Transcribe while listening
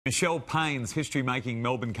Michelle Payne's history-making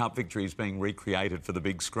Melbourne Cup victory is being recreated for the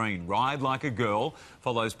big screen. Ride Like a Girl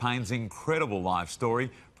follows Payne's incredible life story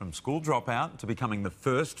from school dropout to becoming the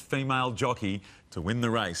first female jockey to win the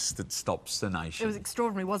race that stops the nation. It was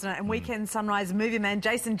extraordinary, wasn't it? And Weekend Sunrise movie man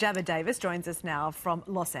Jason Jabba Davis joins us now from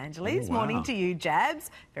Los Angeles. Oh, wow. Morning to you, Jabs.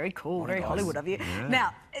 Very cool, Morning, very guys. Hollywood of you. Yeah.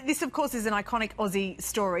 Now, this, of course, is an iconic Aussie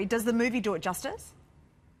story. Does the movie do it justice?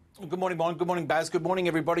 Good morning, Mon. Good morning, Baz. Good morning,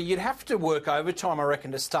 everybody. You'd have to work overtime, I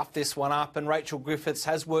reckon, to stuff this one up, and Rachel Griffiths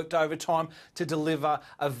has worked overtime to deliver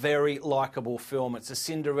a very likeable film. It's a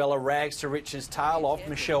Cinderella rags to riches tale of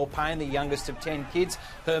Michelle Payne, the youngest of 10 kids.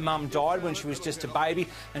 Her mum died when she was just a baby,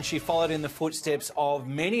 and she followed in the footsteps of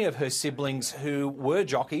many of her siblings who were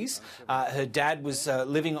jockeys. Her dad was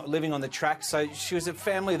living on the track, so she was a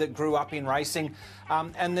family that grew up in racing.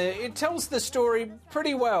 It tells the story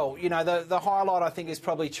pretty well. You know, the highlight, I think, is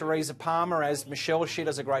probably Teresa Palmer as Michelle. She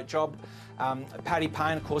does a great job. Paddy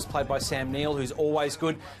Payne, of course, played by Sam Neill, who's always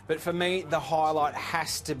good. But for me, the highlight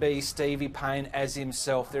has to be Stevie Payne as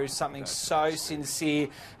himself. There is something so sincere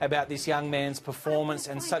about this young man's performance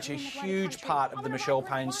and such a huge part of the Michelle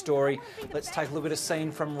Payne story. Let's take a look at a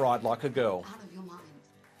scene from Ride Like a Girl.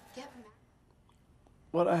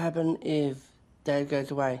 What will happen if Dad goes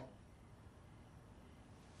away?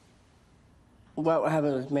 What will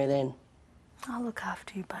happen with me then? I'll look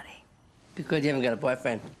after you, buddy. Because you haven't got a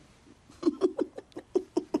boyfriend.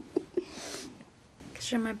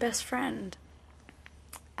 Because you're my best friend.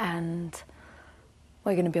 And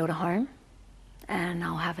we're going to build a home. And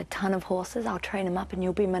I'll have a ton of horses. I'll train them up and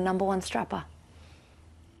you'll be my #1 strapper.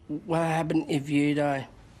 What will happen if you die?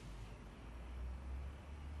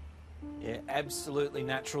 Yeah, absolutely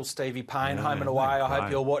natural Stevie Payne, home and away. I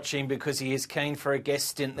hope you're watching because he is keen for a guest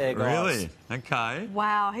stint there, guys. Really? Okay.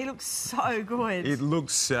 Wow, he looks so good. It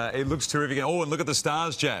looks terrific. Oh, and look at the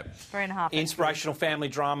stars, Jab. 3.5. Inspirational family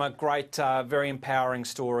drama, great, very empowering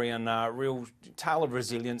story and real tale of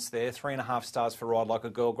resilience there. 3.5 stars for Ride Like a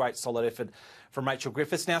Girl. Great solid effort from Rachel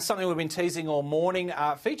Griffiths. Now, something we've been teasing all morning,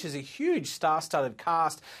 features a huge star-studded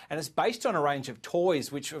cast and it's based on a range of toys,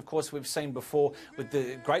 which, of course, we've seen before with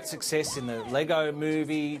the great success in the Lego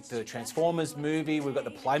movie, the Transformers movie. We've got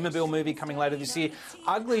the Playmobil movie coming later this year.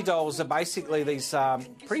 Uglydolls are basically these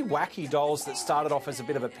pretty wacky dolls that started off as a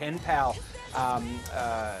bit of a pen pal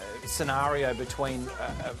scenario between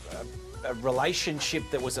a relationship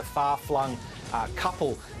that was a far-flung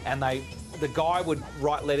couple, and the guy would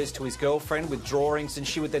write letters to his girlfriend with drawings and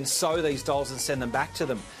she would then sew these dolls and send them back to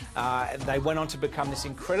them. They went on to become this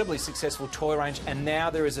incredibly successful toy range, and now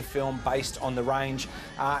there is a film based on the range.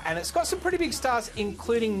 And it's got some pretty big stars,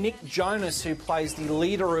 including Nick Jonas, who plays the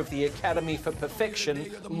leader of the Academy for Perfection,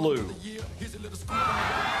 Lou.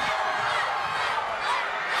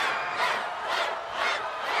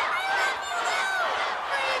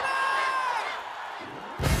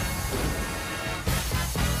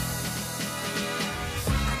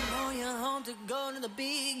 Go to the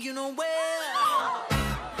big, you know where.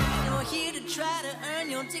 You're here to try to earn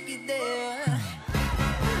your ticket there.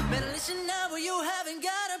 Better listen now, but you haven't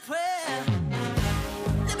got a prayer.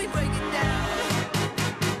 Let me break it down.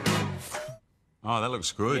 Oh, that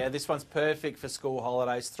looks good. Yeah, this one's perfect for school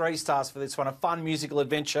holidays. 3 stars for this one. A fun musical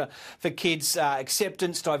adventure for kids.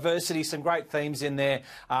 Acceptance, diversity, some great themes in there,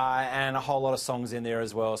 and a whole lot of songs in there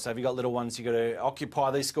as well. So if you've got little ones, you've got to occupy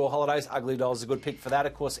these school holidays. Uglydolls is a good pick for that.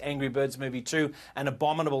 Of course, Angry Birds movie 2 and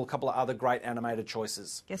Abominable, a couple of other great animated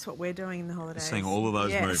choices. Guess what we're doing in the holidays? Seeing all of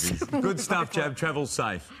those movies. Good stuff, Jab. Travel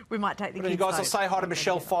safe. We might take the kids. You guys, I'll say hi to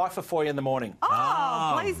Michelle Pfeiffer for you in the morning.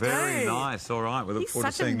 Oh, please do. Very nice. All right, we look He's forward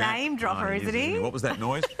to such a seeing that. name dropper, isn't he? What was that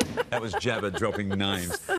noise? That was Jabba dropping names.